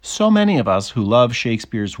So many of us who love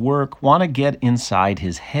Shakespeare's work want to get inside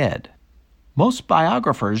his head. Most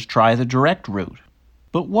biographers try the direct route.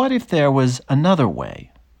 But what if there was another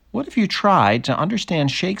way? What if you tried to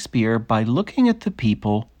understand Shakespeare by looking at the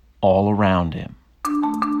people all around him?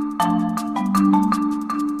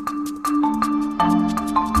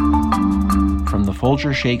 From the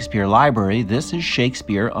Folger Shakespeare Library, this is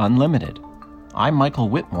Shakespeare Unlimited. I'm Michael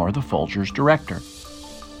Whitmore, the Folger's director.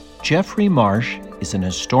 Geoffrey Marsh is an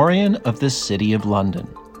historian of the City of London.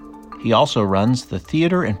 He also runs the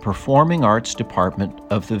Theatre and Performing Arts Department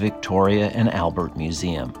of the Victoria and Albert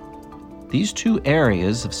Museum. These two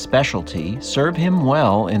areas of specialty serve him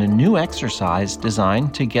well in a new exercise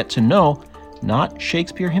designed to get to know not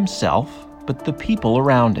Shakespeare himself, but the people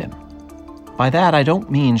around him. By that, I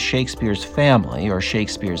don't mean Shakespeare's family or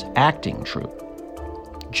Shakespeare's acting troupe.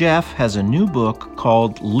 Jeff has a new book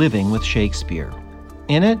called Living with Shakespeare.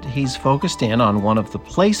 In it, he's focused in on one of the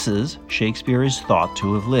places Shakespeare is thought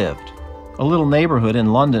to have lived, a little neighborhood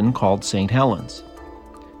in London called St. Helens.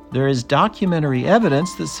 There is documentary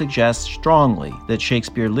evidence that suggests strongly that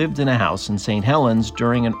Shakespeare lived in a house in St. Helens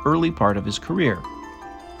during an early part of his career.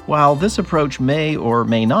 While this approach may or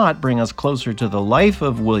may not bring us closer to the life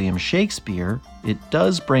of William Shakespeare, it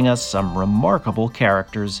does bring us some remarkable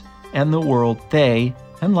characters and the world they,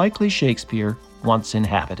 and likely Shakespeare, once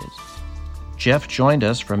inhabited. Jeff joined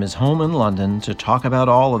us from his home in London to talk about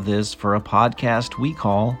all of this for a podcast we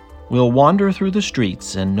call We'll Wander Through the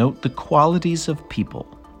Streets and Note the Qualities of People.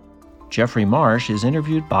 Geoffrey Marsh is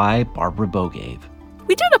interviewed by Barbara Bogave.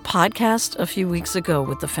 We did a podcast a few weeks ago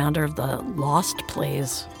with the founder of the Lost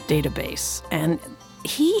Plays database, and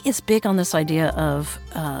he is big on this idea of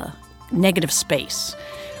negative space,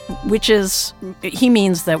 which is, he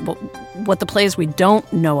means that what the plays we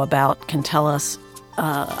don't know about can tell us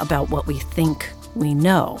about what we think we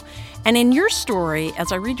know. And in your story,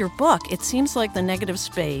 as I read your book, it seems like the negative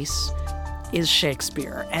space is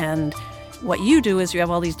Shakespeare. And what you do is you have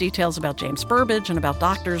all these details about James Burbage and about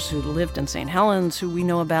doctors who lived in St. Helens, who we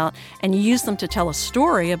know about, and you use them to tell a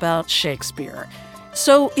story about Shakespeare.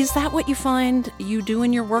 So is that what you find you do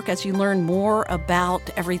in your work as you learn more about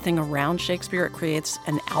everything around Shakespeare? It creates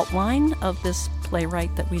an outline of this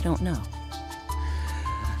playwright that we don't know.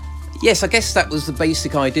 Yes, I guess that was the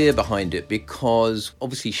basic idea behind it, because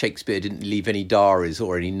obviously Shakespeare didn't leave any diaries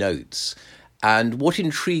or any notes. And what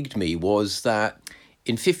intrigued me was that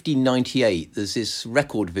in 1598, there's this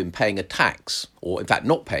record of him paying a tax, or in fact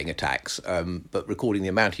not paying a tax, but recording the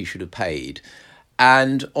amount he should have paid.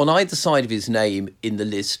 And on either side of his name in the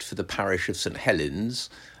list for the parish of St. Helens,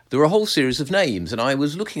 there were a whole series of names. And I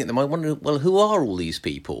was looking at them, I wondered, well, who are all these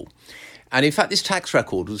people? And in fact, this tax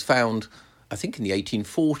record was found, I think, in the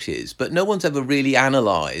 1840s, but no one's ever really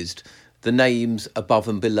analysed the names above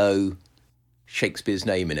and below Shakespeare's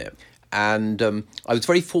name in it. And I was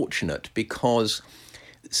very fortunate because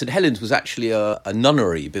St. Helens was actually a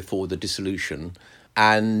nunnery before the dissolution,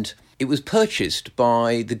 and it was purchased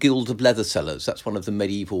by the Guild of Leather Sellers. That's one of the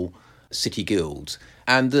medieval city guilds.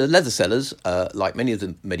 And the leather sellers, like many of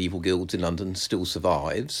the medieval guilds in London, still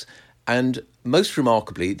survives. And most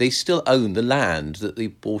remarkably, they still own the land that they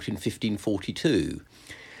bought in 1542.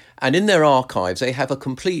 And in their archives, they have a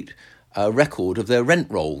complete record of their rent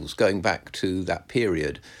rolls going back to that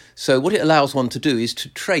period. So what it allows one to do is to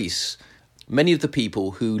trace many of the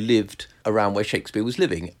people who lived around where Shakespeare was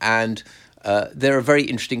living. And they're a very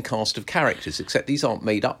interesting cast of characters, except these aren't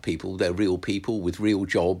made-up people. They're real people with real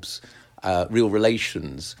jobs, real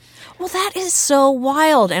relations. Well, that is so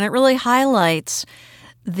wild, and it really highlights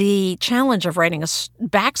the challenge of writing a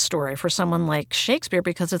backstory for someone like Shakespeare,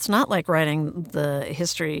 because it's not like writing the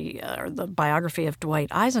history or the biography of Dwight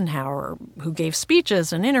Eisenhower, who gave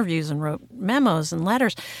speeches and interviews and wrote memos and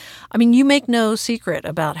letters. I mean, you make no secret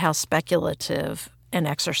about how speculative an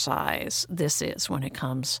exercise this is when it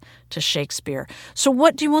comes to Shakespeare. So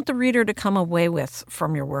what do you want the reader to come away with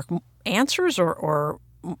from your work? Answers or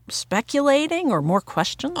speculating or more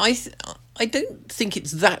questions? I don't think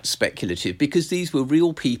it's that speculative, because these were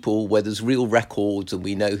real people where there's real records and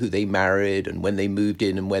we know who they married and when they moved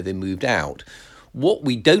in and where they moved out. What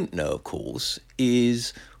we don't know, of course,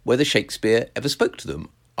 is whether Shakespeare ever spoke to them.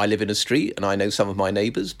 I live in a street and I know some of my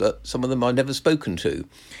neighbours, but some of them I've never spoken to.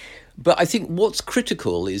 But I think what's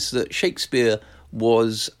critical is that Shakespeare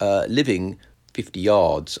was living 50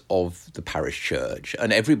 yards of the parish church,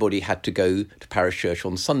 and everybody had to go to parish church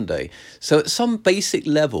on Sunday. So at some basic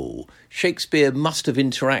level, Shakespeare must have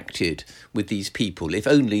interacted with these people, if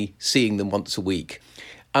only seeing them once a week.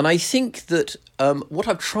 And I think that what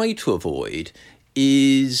I've tried to avoid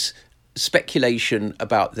is speculation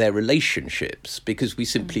about their relationships, because we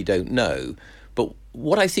simply don't know. But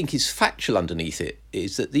what I think is factual underneath it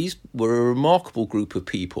is that these were a remarkable group of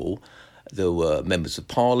people. There were members of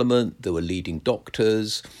parliament, there were leading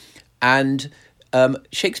doctors, and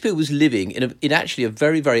Shakespeare was living in actually a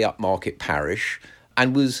very, very upmarket parish,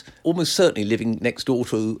 and was almost certainly living next door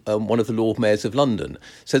to one of the Lord Mayors of London.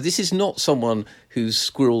 So this is not someone who's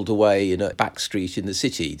squirreled away in a back street in the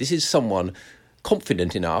city. This is someone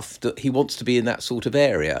confident enough that he wants to be in that sort of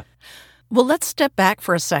area. Well, let's step back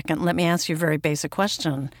for a second. Let me ask you a very basic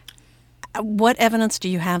question. What evidence do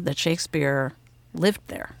you have that Shakespeare lived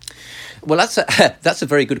there? Well, that's a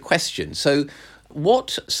very good question. So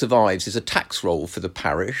what survives is a tax roll for the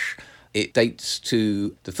parish. It dates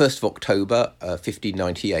to the 1st of October,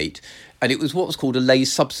 1598, and it was what was called a lay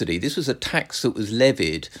subsidy. This was a tax that was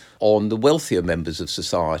levied on the wealthier members of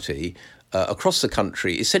society across the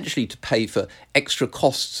country, essentially to pay for extra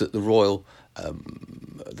costs that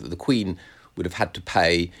the Queen would have had to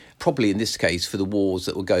pay, probably in this case for the wars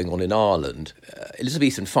that were going on in Ireland.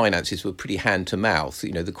 Elizabethan finances were pretty hand to mouth.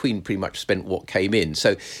 You know, the Queen pretty much spent what came in.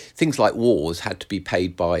 So things like wars had to be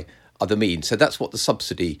paid by other means. So that's what the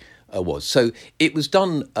subsidy was. So it was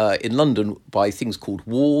done in London by things called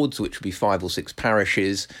wards, which would be 5 or 6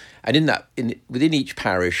 parishes. And within each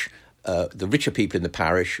parish, the richer people in the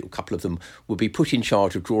parish, a couple of them, would be put in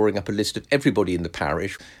charge of drawing up a list of everybody in the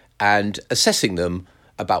parish and assessing them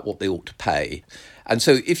about what they ought to pay. And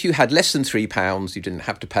so if you had less than £3, you didn't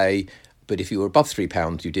have to pay, but if you were above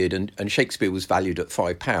 £3, you did. And Shakespeare was valued at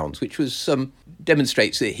 £5, which was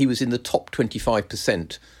demonstrates that he was in the top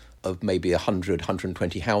 25% of maybe 100,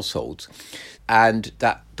 120 households. And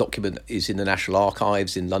that document is in the National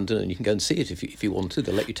Archives in London, and you can go and see it if you wanted.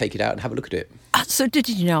 They'll let you take it out and have a look at it. So did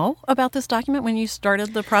you know about this document when you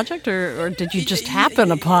started the project, or did you just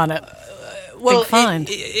happen upon it? Well, Big find.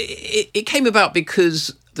 It came about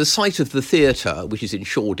because the site of the theatre, which is in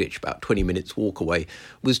Shoreditch, about 20 minutes walk away,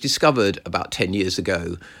 was discovered about 10 years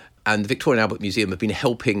ago. And the Victoria and Albert Museum have been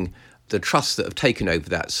helping the trusts that have taken over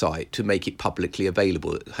that site to make it publicly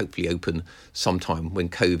available, hopefully open sometime when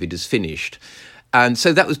COVID is finished. And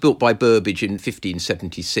so that was built by Burbage in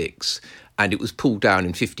 1576, and it was pulled down in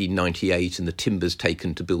 1598 and the timbers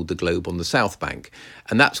taken to build the Globe on the South Bank.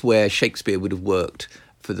 And that's where Shakespeare would have worked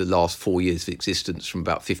for the last 4 years of existence, from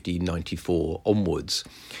about 1594 onwards.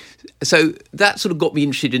 So that sort of got me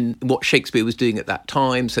interested in what Shakespeare was doing at that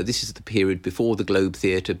time. So this is the period before the Globe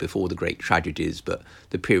Theatre, before the great tragedies, but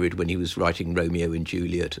the period when he was writing Romeo and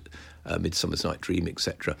Juliet, Midsummer's Night Dream,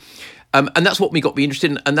 etc. And that's what got me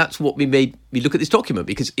interested in, and that's what made me look at this document,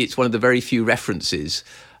 because it's one of the very few references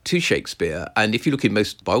to Shakespeare. And if you look in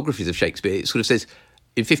most biographies of Shakespeare, it sort of says,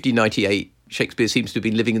 in 1598, Shakespeare seems to have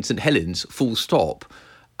been living in St Helens, full stop.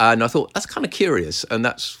 And I thought, that's kind of curious. And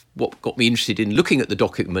that's what got me interested in looking at the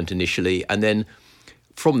document initially. And then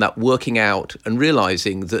from that, working out and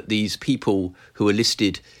realising that these people who are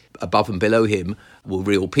listed above and below him were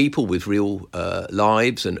real people with real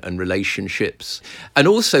lives and relationships. And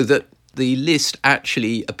also that the list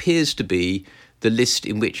actually appears to be the list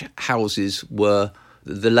in which houses were,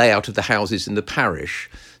 the layout of the houses in the parish.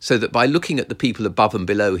 So that by looking at the people above and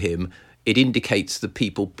below him, it indicates the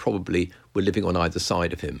people probably were living on either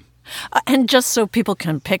side of him. And just so people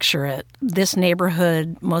can picture it, this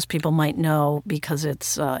neighborhood, most people might know because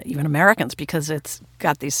it's, even Americans, because it's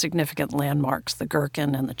got these significant landmarks, the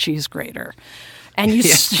Gherkin and the cheese grater. And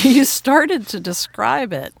you started to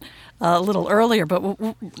describe it a little earlier, but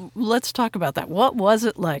let's talk about that. What was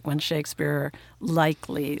it like when Shakespeare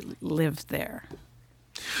likely lived there?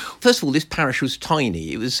 First of all, this parish was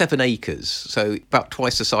tiny. It was 7 acres, so about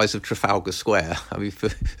twice the size of Trafalgar Square. I mean, for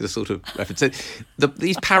the sort of reference. So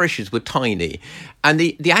these parishes were tiny. And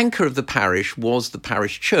the anchor of the parish was the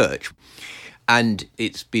parish church. And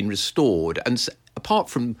it's been restored. And apart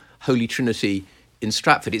from Holy Trinity in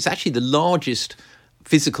Stratford, it's actually the largest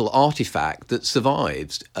physical artefact that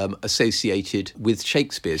survives associated with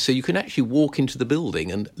Shakespeare. So you can actually walk into the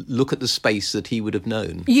building and look at the space that he would have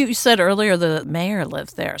known. You said earlier the mayor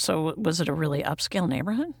lived there. So was it a really upscale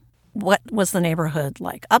neighborhood? What was the neighborhood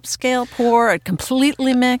like? Upscale, poor,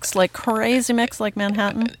 completely mixed, like crazy mixed, like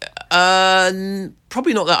Manhattan?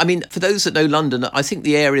 Probably not that. I mean, for those that know London, I think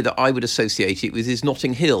the area that I would associate it with is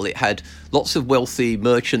Notting Hill. It had lots of wealthy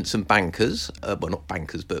merchants and bankers, well, not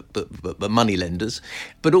bankers, but money lenders,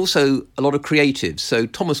 but also a lot of creatives. So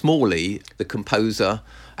Thomas Morley, the composer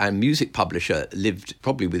and music publisher, lived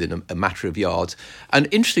probably within a matter of yards. And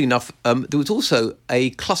interestingly enough, there was also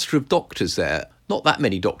a cluster of doctors there. Not that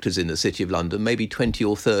many doctors in the City of London, maybe 20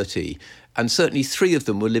 or 30. And certainly 3 of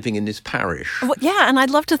them were living in this parish. Well, yeah, and I'd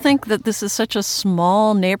love to think that this is such a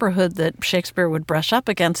small neighborhood that Shakespeare would brush up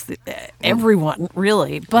against everyone,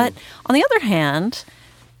 really. But on the other hand,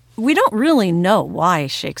 we don't really know why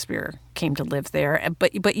Shakespeare came to live there.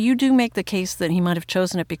 But you do make the case that he might have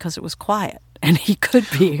chosen it because it was quiet, and he could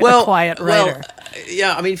be a quiet writer.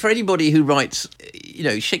 Yeah, I mean, for anybody who writes,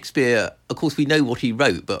 Shakespeare, of course, we know what he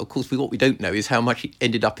wrote, but of course, what we don't know is how much he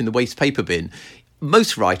ended up in the waste paper bin.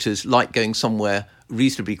 Most writers like going somewhere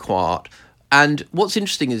reasonably quiet. And what's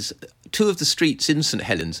interesting is 2 of the streets in St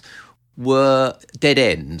Helens were dead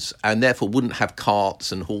ends and therefore wouldn't have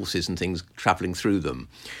carts and horses and things travelling through them.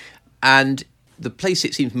 And the place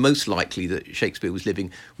it seems most likely that Shakespeare was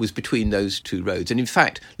living was between those 2 roads. And in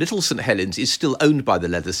fact, Little St Helens is still owned by the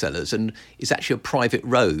leather sellers and is actually a private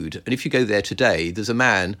road. And if you go there today, there's a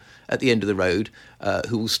man at the end of the road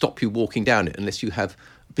who will stop you walking down it unless you have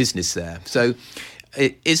business there. So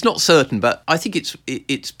it's not certain, but I think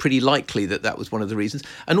it's pretty likely that was one of the reasons.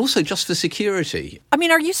 And also just for security. I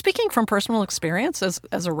mean, are you speaking from personal experience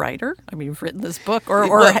as a writer? I mean, you've written this book, or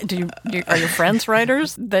are your friends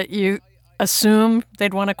writers that you assume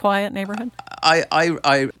they'd want a quiet neighborhood?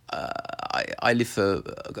 I lived for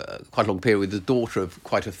quite a long period with the daughter of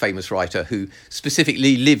quite a famous writer who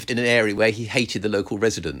specifically lived in an area where he hated the local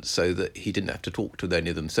residents so that he didn't have to talk to any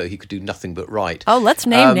of them, so he could do nothing but write. Oh, let's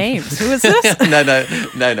name names. Who is this? No. I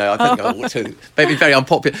think I ought to. Maybe very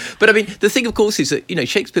unpopular. But I mean, the thing, of course, is that,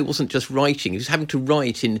 Shakespeare wasn't just writing. He was having to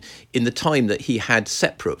write in the time that he had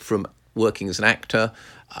separate from working as an actor.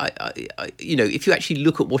 If you actually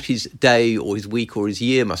look at what his day or his week or his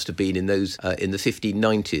year must have been in those in the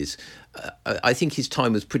 1590s, I think his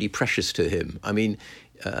time was pretty precious to him. I mean,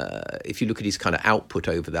 if you look at his kind of output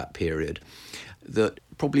over that period, that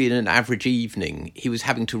probably in an average evening he was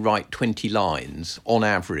having to write 20 lines on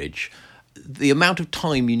average. The amount of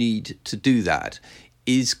time you need to do that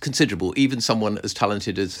is considerable, even someone as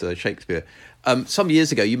talented as Shakespeare. Some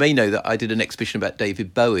years ago, you may know that I did an exhibition about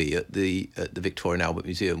David Bowie at the Victoria and Albert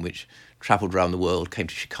Museum, which travelled around the world, came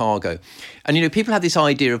to Chicago. And, people have this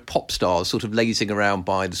idea of pop stars sort of lazing around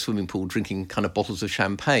by the swimming pool, drinking kind of bottles of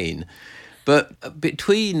champagne. But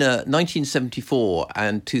between 1974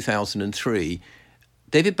 and 2003,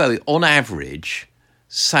 David Bowie, on average,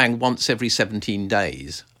 sang once every 17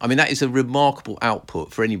 days. I mean, that is a remarkable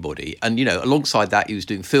output for anybody. And, alongside that, he was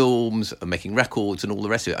doing films and making records and all the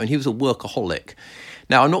rest of it. I mean, he was a workaholic.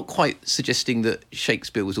 Now, I'm not quite suggesting that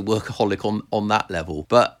Shakespeare was a workaholic on that level,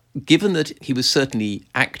 but given that he was certainly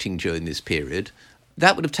acting during this period,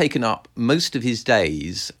 that would have taken up most of his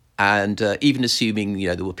days. And even assuming,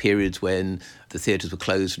 there were periods when the theatres were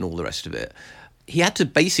closed and all the rest of it, he had to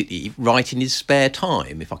basically write in his spare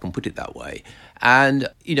time, if I can put it that way. And,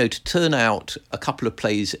 to turn out a couple of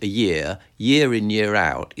plays a year in, year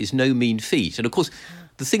out, is no mean feat. And, of course,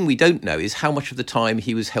 the thing we don't know is how much of the time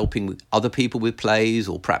he was helping other people with plays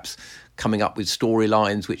or perhaps coming up with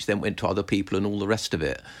storylines which then went to other people and all the rest of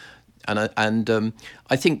it. And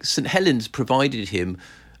I think St Helens provided him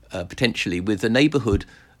potentially with a neighbourhood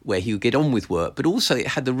where he would get on with work, but also it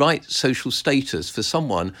had the right social status for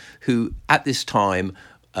someone who at this time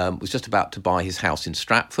was just about to buy his house in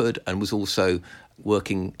Stratford and was also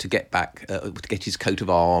working to get back, to get his coat of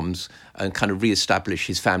arms and kind of re-establish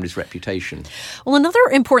his family's reputation. Well, another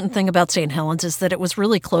important thing about St. Helens is that it was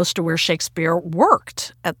really close to where Shakespeare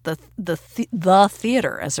worked at the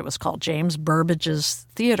theater, as it was called, James Burbage's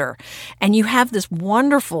theater. And you have this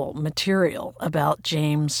wonderful material about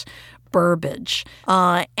James Burbage.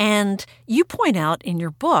 And you point out in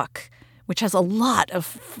your book, which has a lot of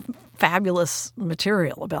fabulous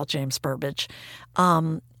material about James Burbage,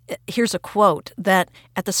 here's a quote, that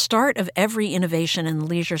at the start of every innovation in the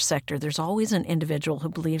leisure sector, there's always an individual who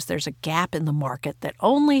believes there's a gap in the market that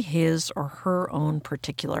only his or her own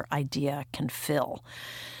particular idea can fill.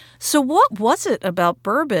 So what was it about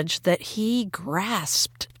Burbage that he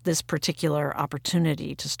grasped this particular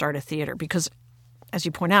opportunity to start a theater? Because, as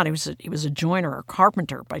you point out, he was a joiner or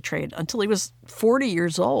carpenter by trade until he was 40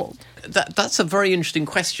 years old. That's a very interesting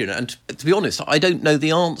question. And to be honest, I don't know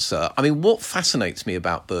the answer. I mean, what fascinates me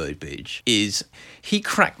about Burbage is he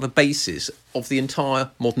cracked the basis of the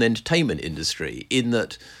entire modern entertainment industry in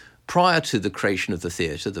that prior to the creation of the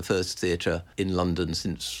theatre, the first theatre in London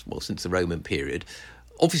since the Roman period,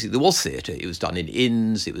 obviously there was theatre. It was done in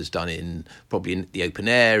inns, it was done probably in the open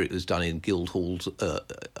air, it was done in guild halls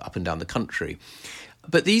up and down the country.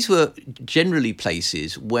 But these were generally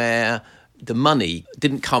places where the money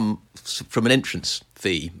didn't come from an entrance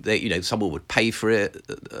fee. Someone would pay for it,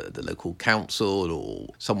 the local council, or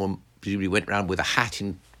someone presumably went around with a hat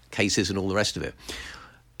in cases and all the rest of it.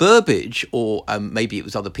 Burbage, or maybe it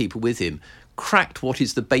was other people with him, cracked what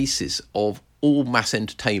is the basis of all mass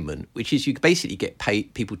entertainment, which is you basically get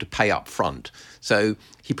people to pay up front. So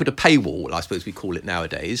he put a paywall, I suppose we call it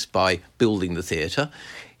nowadays, by building the theatre.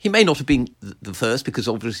 He may not have been the first, because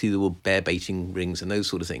obviously there were bear baiting rings and those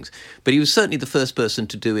sort of things, but he was certainly the first person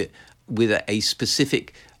to do it with a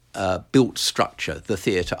specific built structure, the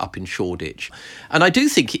theatre up in Shoreditch. And I do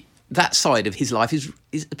think that side of his life has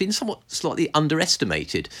been slightly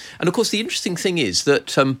underestimated. And of course, the interesting thing is that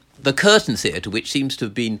the Curtain Theatre, which seems to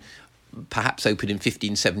have been perhaps opened in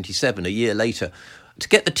 1577, a year later, to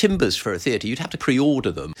get the timbers for a theatre, you'd have to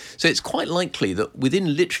pre-order them. So it's quite likely that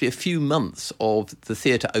within literally a few months of the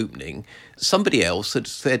theatre opening, somebody else had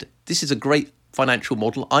said, this is a great financial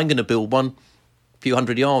model, I'm going to build one a few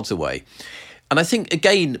hundred yards away. And I think,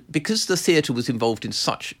 again, because the theatre was involved in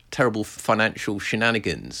such terrible financial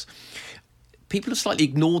shenanigans, people have slightly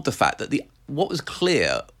ignored the fact that what was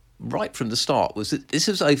clear right from the start was that this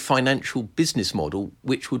was a financial business model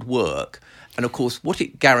which would work. And of course, what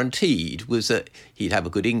it guaranteed was that he'd have a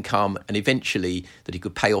good income and eventually that he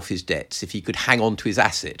could pay off his debts if he could hang on to his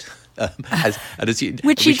asset.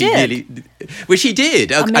 Which he did. Which he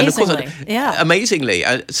did. Amazingly, and of course, amazingly.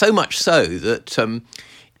 So much so that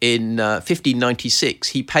in 1596,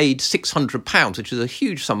 he paid £600, which is a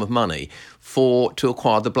huge sum of money, to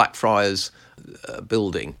acquire the Blackfriars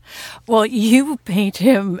building. Well, you paint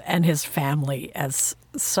him and his family as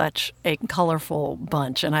such a colorful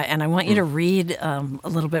bunch, and I want you to read a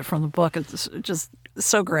little bit from the book. It's just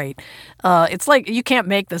so great. It's like you can't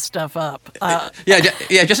make this stuff up.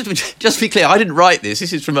 Just to be clear, I didn't write this.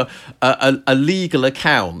 This is from a legal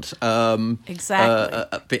account.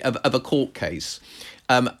 Exactly. Of a court case.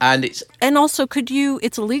 And also,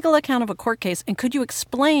 it's a legal account of a court case, and could you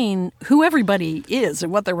explain who everybody is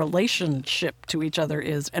and what their relationship to each other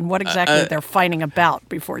is and what exactly they're fighting about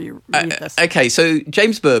before you read this? Okay, so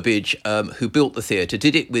James Burbage, who built the theatre,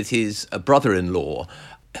 did it with his brother-in-law,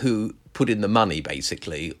 who put in the money,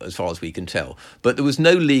 basically, as far as we can tell. But there was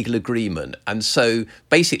no legal agreement, and so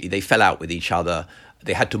basically they fell out with each other.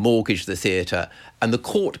 They had to mortgage the theatre, and the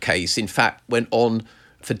court case, in fact, went on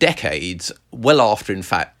for decades, well after, in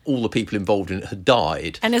fact, all the people involved in it had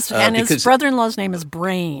died. And his brother-in-law's name is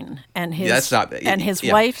Brain, and his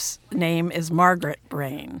wife's name is Margaret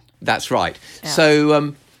Brain. That's right. Yeah.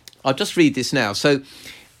 So I'll just read this now. So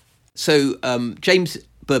James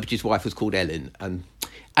Burbage's wife was called Ellen,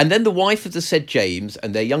 and then the wife of the said James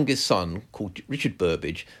and their youngest son, called Richard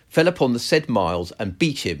Burbage, fell upon the said Miles and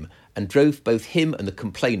beat him, and drove both him and the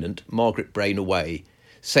complainant, Margaret Brain, away,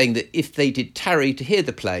 saying that if they did tarry to hear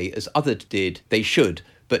the play, as others did, they should,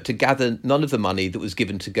 but to gather none of the money that was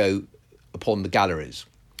given to go upon the galleries.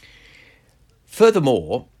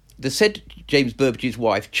 Furthermore, the said James Burbage's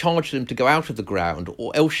wife charged them to go out of the ground,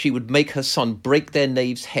 or else she would make her son break their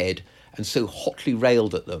knave's head, and so hotly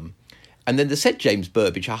railed at them. And then the said James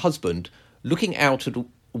Burbage, her husband, looking out at a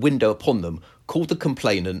window upon them, called the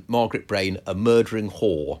complainant, Margaret Brain, a murdering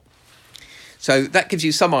whore. So that gives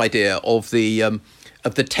you some idea of the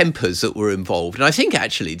tempers that were involved. And I think,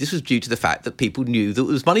 actually, this was due to the fact that people knew that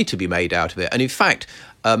there was money to be made out of it. And in fact,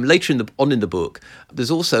 later in the book,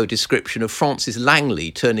 there's also a description of Francis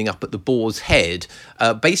Langley turning up at the Boar's Head,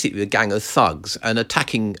 basically with a gang of thugs, and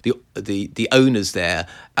attacking the owners there.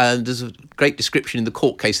 And there's a great description in the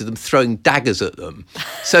court case of them throwing daggers at them.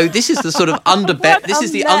 So this is the sort of I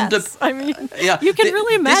mean, you can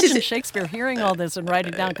really imagine Shakespeare hearing all this and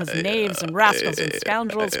writing down, because knaves and rascals and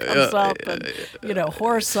scoundrels comes up, and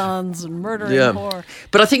whore sons and murdering whore.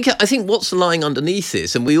 But I think what's lying underneath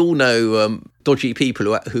this, and we all know dodgy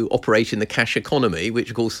people who operate in the cash economy, which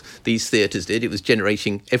of course these theatres did. It was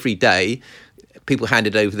generating every day. People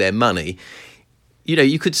handed over their money.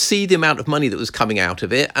 You could see the amount of money that was coming out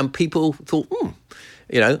of it, and people thought,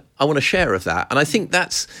 I want a share of that. And I think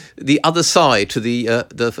that's the other side to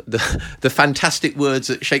the fantastic words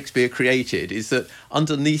that Shakespeare created, is that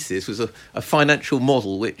underneath this was a financial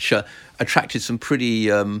model which attracted some pretty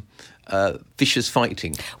vicious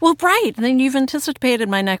fighting. Well, right. And then you've anticipated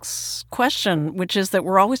my next question, which is that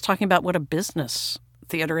we're always talking about what a business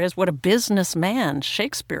theater is, what a businessman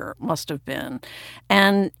Shakespeare must have been.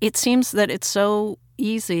 And it seems that it's so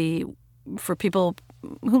easy for people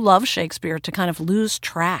who love Shakespeare to kind of lose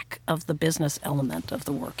track of the business element of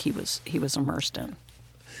the work he was immersed in.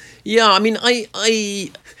 Yeah, I mean, I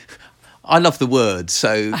love the words,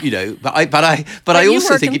 so but I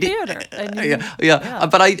also think it. Theater,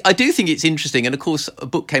 but I do think it's interesting, and of course, a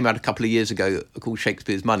book came out a couple of years ago called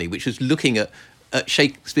Shakespeare's Money, which was looking at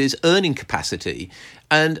Shakespeare's earning capacity,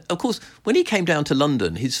 And of course, when he came down to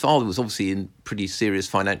London, his father was obviously in pretty serious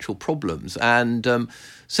financial problems. And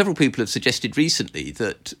several people have suggested recently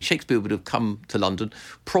that Shakespeare would have come to London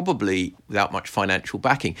probably without much financial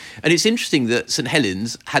backing. And it's interesting that St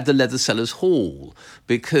Helens had the Leather Sellers Hall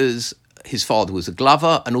because his father was a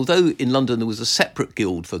glover. And although in London there was a separate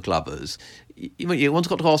guild for glovers, one's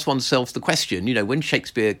got to ask oneself the question, when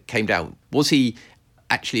Shakespeare came down, was he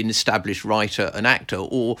actually an established writer and actor,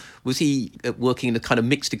 or was he working in a kind of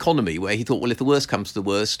mixed economy where he thought, well, if the worst comes to the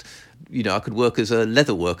worst, I could work as a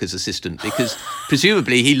leather worker's assistant, because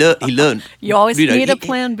presumably he learned. You always need a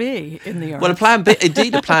plan B in the arts. Well, a plan B,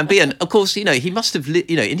 indeed, a plan B. And of course, he must have,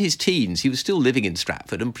 in his teens, he was still living in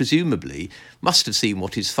Stratford and presumably must have seen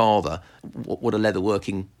what his father, what a leather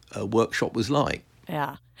working workshop was like.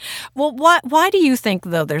 Yeah. Well, why do you think,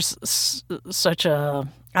 though, there's such a,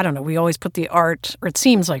 I don't know, we always put the art, or it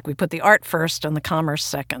seems like we put the art first and the commerce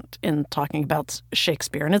second in talking about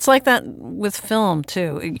Shakespeare. And it's like that with film,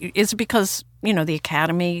 too. Is it because, the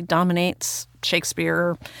Academy dominates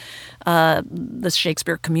Shakespeare, the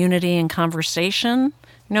Shakespeare community and conversation?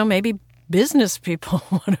 Maybe business people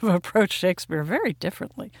would have approached Shakespeare very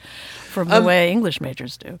differently from the way English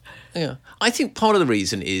majors do. Yeah. I think part of the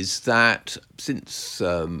reason is that since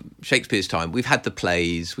Shakespeare's time, we've had the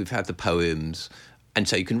plays, we've had the poems, and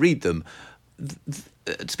so you can read them.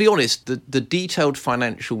 To be honest, the detailed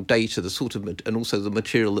financial data, the sort of, and also the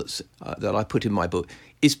material that I put in my book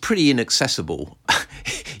is pretty inaccessible.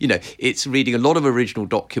 It's reading a lot of original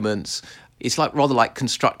documents. It's rather like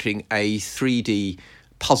constructing a 3D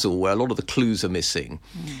puzzle where a lot of the clues are missing.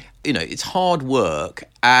 It's hard work,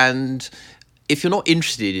 and if you're not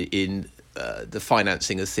interested in the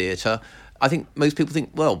financing of theatre, I think most people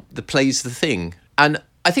think, well, the play's the thing. And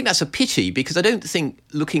I think that's a pity, because I don't think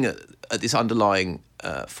looking at this underlying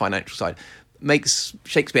financial side makes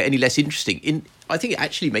Shakespeare any less interesting. I think it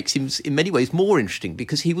actually makes him in many ways more interesting,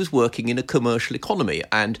 because he was working in a commercial economy,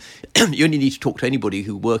 and you only need to talk to anybody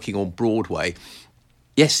who's working on Broadway.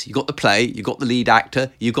 Yes, you got the play, you got the lead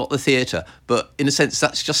actor, you got the theatre, but in a sense,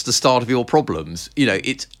 that's just the start of your problems.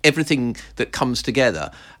 It's everything that comes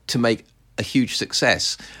together to make a huge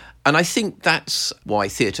success. And I think that's why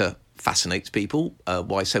theatre fascinates people,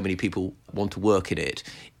 why so many people want to work in it.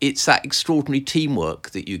 It's that extraordinary teamwork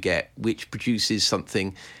that you get, which produces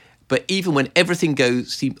something. But even when everything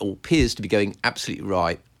appears to be going absolutely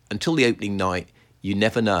right, until the opening night, you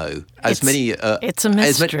never know. It's a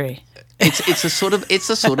mystery. It's a sort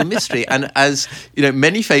of mystery. And as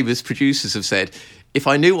many famous producers have said, if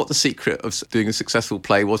I knew what the secret of doing a successful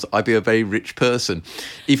play was, I'd be a very rich person.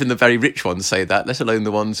 Even the very rich ones say that, let alone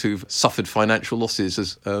the ones who've suffered financial losses,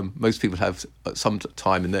 as most people have at some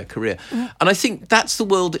time in their career. And I think that's the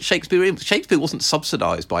world that Shakespeare is. Shakespeare wasn't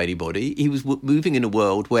subsidised by anybody. He was moving in a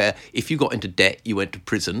world where if you got into debt, you went to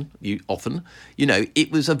prison. It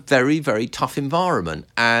was a very, very tough environment.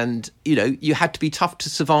 And, you had to be tough to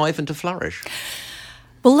survive and to flourish.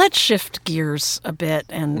 Well, let's shift gears a bit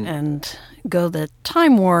and go the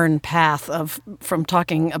time-worn path from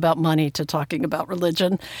talking about money to talking about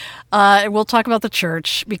religion. We'll talk about the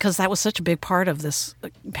church, because that was such a big part of this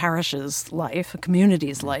parish's life, a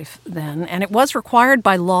community's life then. And it was required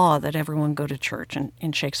by law that everyone go to church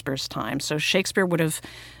in Shakespeare's time. So Shakespeare would have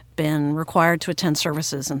been required to attend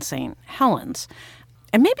services in St. Helens.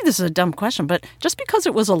 And maybe this is a dumb question, but just because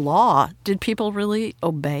it was a law, did people really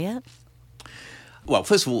obey it? Well,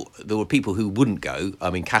 first of all, there were people who wouldn't go,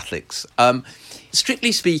 Catholics.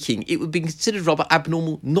 Strictly speaking, it would be considered rather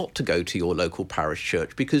abnormal not to go to your local parish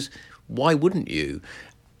church, because why wouldn't you?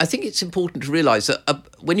 I think it's important to realise that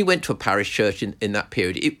when you went to a parish church in that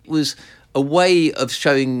period, it was a way of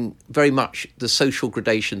showing very much the social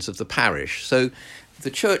gradations of the parish. So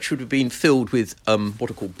the church would have been filled with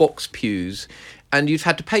what are called box pews, and you'd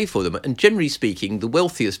had to pay for them. And generally speaking, the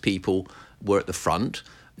wealthiest people were at the front,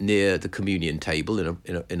 near the communion table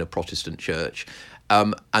in a Protestant church,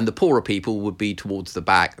 and the poorer people would be towards the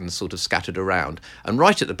back and sort of scattered around. And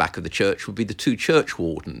right at the back of the church would be the two church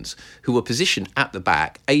wardens, who were positioned at the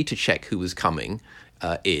back, A, to check who was coming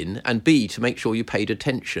in, and B, to make sure you paid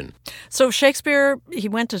attention. So Shakespeare, he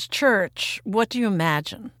went to church. What do you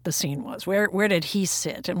imagine the scene was? Where did he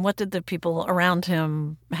sit, and what did the people around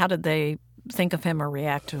him, how did they think of him or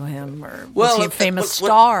react to him, or was he a famous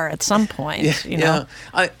star at some point? That's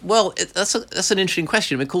an interesting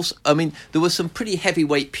question. Of course, there were some pretty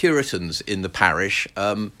heavyweight Puritans in the parish,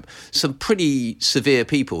 some pretty severe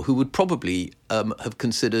people who would probably have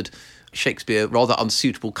considered Shakespeare rather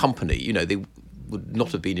unsuitable company. They would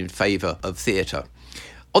not have been in favour of theatre.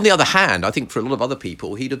 On the other hand, I think for a lot of other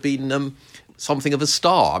people, he'd have been something of a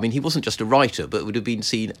star. I mean, he wasn't just a writer, but would have been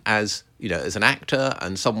seen as, as an actor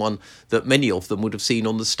and someone that many of them would have seen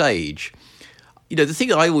on the stage. The thing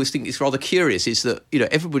that I always think is rather curious is that,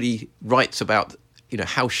 everybody writes about,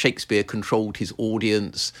 how Shakespeare controlled his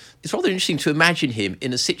audience. It's rather interesting to imagine him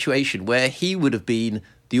in a situation where he would have been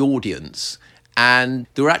the audience and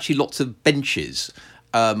there were actually lots of benches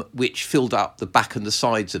which filled up the back and the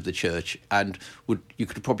sides of the church, and you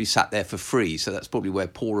could have probably sat there for free. So that's probably where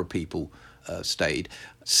poorer people stayed.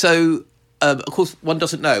 So, of course, one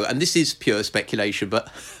doesn't know, and this is pure speculation, but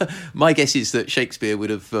my guess is that Shakespeare would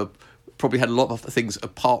have probably had a lot of things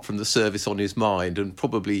apart from the service on his mind, and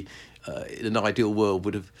probably in an ideal world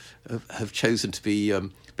would have chosen to be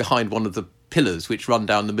behind one of the pillars which run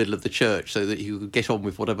down the middle of the church so that he could get on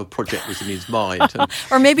with whatever project was in his mind. And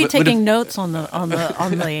or maybe taking notes on the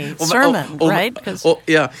sermon, right?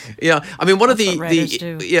 Yeah. I mean, one of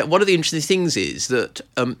the interesting things is that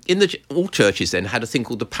all churches then had a thing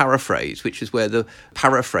called the paraphrase, which is where the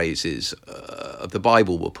paraphrases of the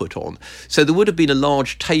Bible were put on. So there would have been a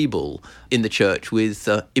large table in the church with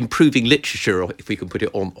improving literature, if we can put it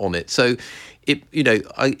on it. So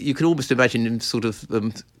you can almost imagine him sort of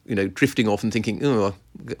drifting off and thinking, oh, I'll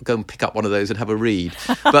go and pick up one of those and have a read.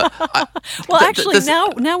 But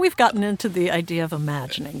now we've gotten into the idea of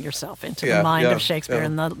imagining yourself into the mind of Shakespeare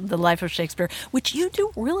and the life of Shakespeare, which you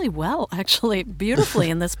do really well, actually, beautifully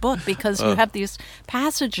in this book, because you have these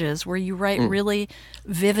passages where you write really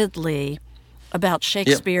vividly about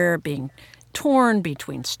Shakespeare being torn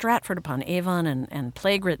between Stratford-upon-Avon and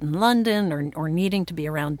plague-ridden London, or needing to be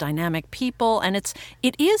around dynamic people, and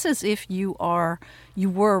it is as if you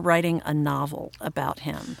were writing a novel about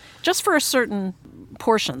him, just for certain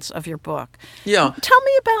portions of your book. Yeah. Tell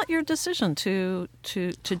me about your decision to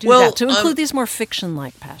do that, to include these more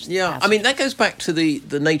fiction-like passages. Yeah, I mean, that goes back to the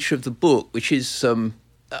nature of the book, which is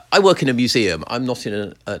I work in a museum. I'm not in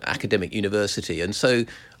an academic university. And so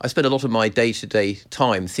I spend a lot of my day-to-day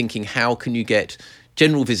time thinking, how can you get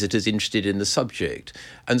general visitors interested in the subject?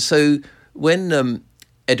 And so when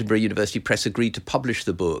Edinburgh University Press agreed to publish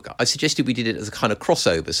the book, I suggested we did it as a kind of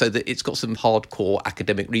crossover so that it's got some hardcore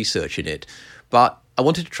academic research in it. But I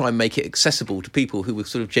wanted to try and make it accessible to people who were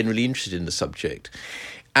sort of generally interested in the subject.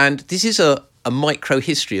 And this is a micro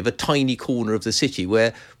history of a tiny corner of the city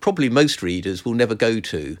where probably most readers will never go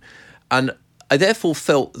to. And I therefore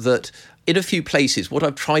felt that in a few places, what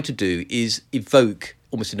I've tried to do is evoke,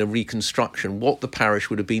 almost in a reconstruction, what the parish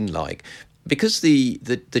would have been like. Because the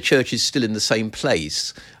church is still in the same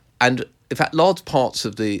place, and in fact large parts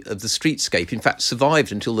of the streetscape in fact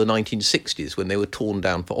survived until the 1960s when they were torn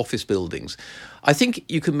down for office buildings, I think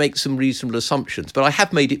you can make some reasonable assumptions, but I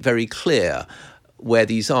have made it very clear where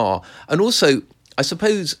these are. And also, I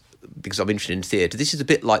suppose, because I'm interested in theatre, this is a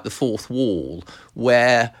bit like the fourth wall,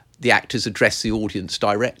 where the actors address the audience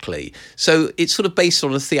directly. So it's sort of based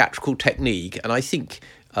on a theatrical technique, and I think,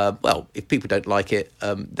 if people don't like it,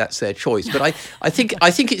 that's their choice. But I think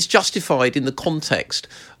it's justified in the context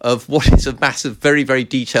of what is a mass of very, very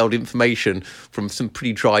detailed information from some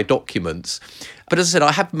pretty dry documents. But as I said,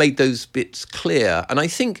 I have made those bits clear. And I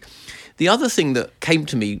think the other thing that came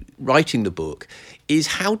to me writing the book is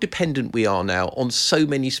how dependent we are now on so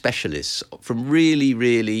many specialists from really,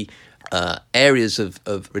 really areas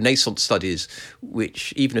of Renaissance studies,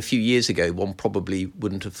 which even a few years ago one probably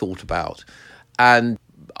wouldn't have thought about. And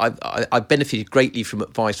I benefited greatly from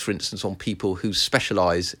advice, for instance, on people who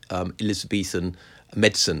specialise Elizabethan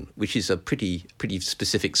medicine, which is a pretty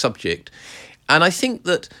specific subject. And I think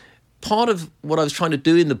that part of what I was trying to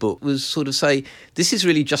do in the book was sort of say, this is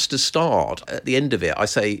really just a start. At the end of it, I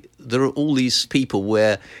say there are all these people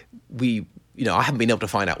where I haven't been able to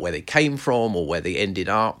find out where they came from or where they ended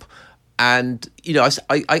up. And,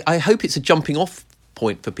 I hope it's a jumping off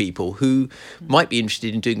point for people who might be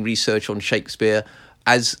interested in doing research on Shakespeare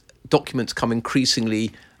as documents come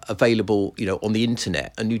increasingly available, on the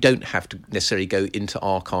internet, and you don't have to necessarily go into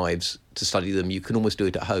archives to study them. You can almost do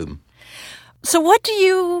it at home. So what do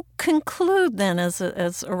you conclude then as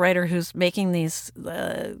a writer who's making these,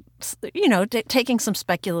 taking some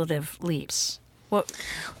speculative leaps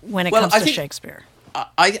when it comes to Shakespeare?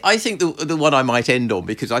 I think the one I might end on,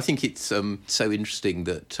 because I think it's so interesting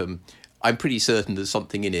that I'm pretty certain there's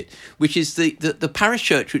something in it, which is the parish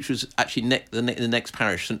church, which was actually the next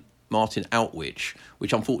parish, St Martin Outwich,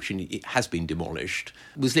 which unfortunately it has been demolished,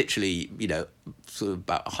 was literally, sort of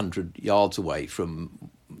about 100 yards away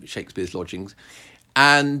from Shakespeare's lodgings.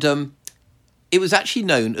 And it was actually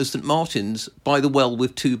known as St Martin's by the well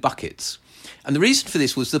with two buckets. And the reason for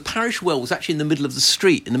this was the parish well was actually in the middle of the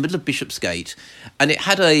street, in the middle of Bishopsgate, and it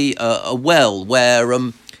had a well where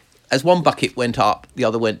as one bucket went up, the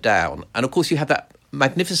other went down. And of course you have that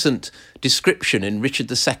magnificent description in Richard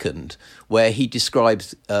II where he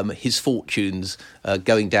describes his fortunes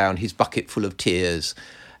going down, his bucket full of tears.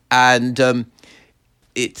 And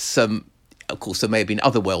it's, of course, there may have been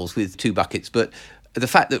other wells with two buckets, but the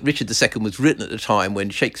fact that Richard II was written at the time when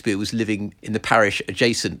Shakespeare was living in the parish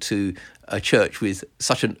adjacent to a church with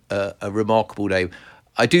such a remarkable name,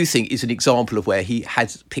 I do think is an example of where he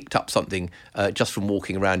has picked up something just from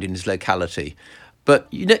walking around in his locality. But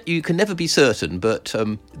you can never be certain, but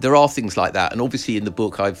there are things like that. And obviously in the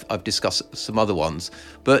book I've discussed some other ones.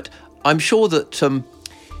 But I'm sure that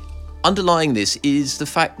underlying this is the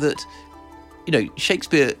fact that,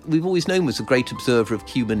 Shakespeare, we've always known, was a great observer of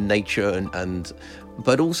human nature,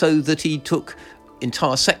 but also that he took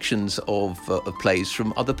entire sections of plays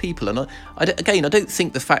from other people. And I don't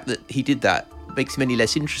think the fact that he did that makes him any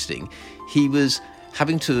less interesting. He was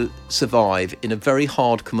having to survive in a very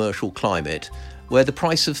hard commercial climate where the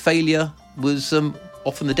price of failure was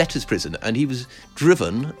often the debtor's prison, and he was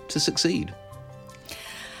driven to succeed.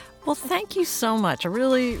 Well, thank you so much. I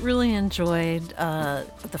really, really enjoyed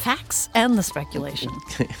the facts and the speculation.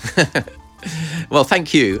 Well,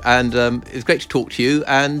 thank you. And it was great to talk to you,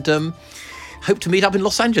 and hope to meet up in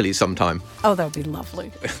Los Angeles sometime. Oh, that would be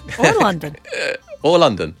lovely. Or London. Or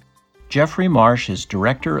London. Geoffrey Marsh is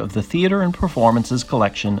director of the Theatre and Performances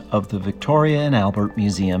collection of the Victoria and Albert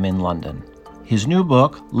Museum in London. His new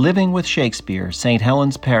book, Living with Shakespeare, St.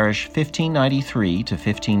 Helens Parish, 1593 to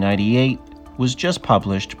 1598, was just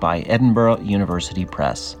published by Edinburgh University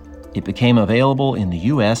Press. It became available in the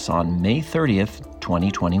U.S. on May 30th,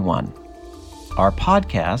 2021. Our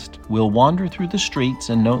podcast, We'll Wander Through the Streets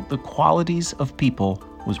and Note the Qualities of People,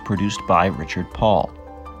 was produced by Richard Paul.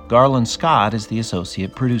 Garland Scott is the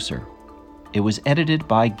associate producer. It was edited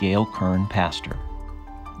by Gail Kern-Pastor.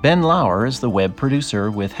 Ben Lauer is the web producer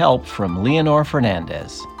with help from Leonor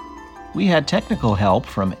Fernandez. We had technical help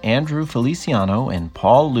from Andrew Feliciano and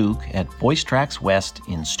Paul Luke at Voice Tracks West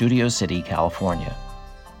in Studio City, California.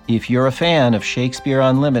 If you're a fan of Shakespeare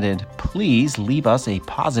Unlimited, please leave us a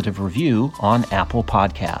positive review on Apple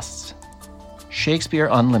Podcasts. Shakespeare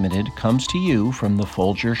Unlimited comes to you from the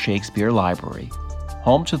Folger Shakespeare Library.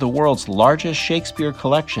 Home to the world's largest Shakespeare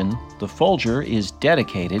collection, the Folger is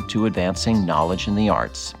dedicated to advancing knowledge in the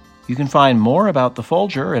arts. You can find more about the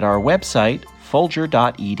Folger at our website,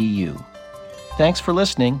 folger.edu. Thanks for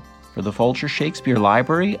listening. For the Folger Shakespeare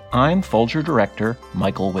Library, I'm Folger Director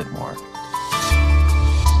Michael Whitmore.